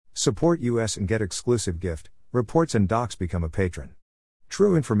Support us and get exclusive gift, reports and docs. Become a patron.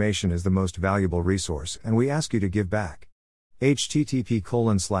 True information is the most valuable resource and we ask you to give back.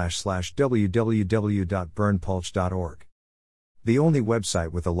 http://www.burnpulch.org. The only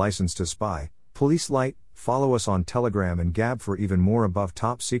website with a license to spy, police light. Follow us on Telegram and Gab for even more above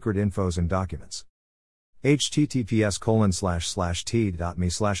top secret infos and documents.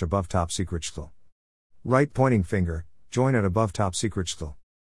 https://t.me/above top secret schtel. Right pointing finger, join at above top secret schtel.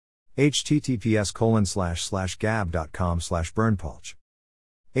 https://gab.com/burnpulch.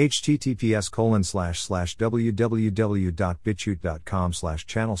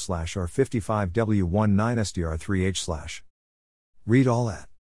 https://www.bitchute.com/channel/r55w19str3h/. Read all at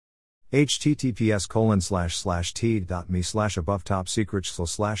https://t.me/above top secret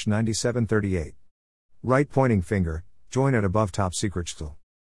schtel/9738. Right pointing finger, join at above top secret schtel.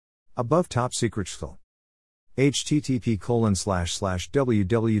 Above top secret schtel.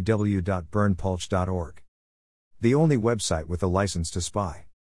 http://www.burnpulch.org. The only website with a license to spy.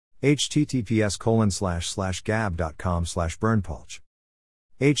 https://gab.com/burnpulch.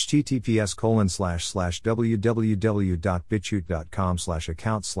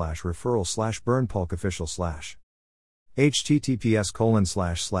 https://www.bitchute.com/account/referral/burnpulchofficial/.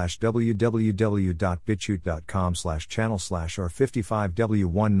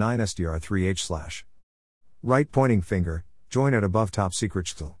 https://www.bitchute.com/channel/r55w19str3h/. Right pointing finger, join at above top secret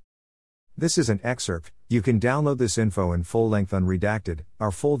schtel. This is an excerpt. You can download this info in full length unredacted,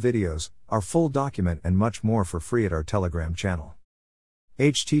 our full videos, our full document and much more for free at our Telegram channel.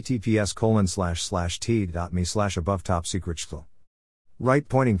 https://t.me/above top secret schtel. Right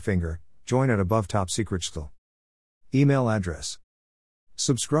pointing finger, join at above top secret schtel. Email address.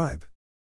 Subscribe.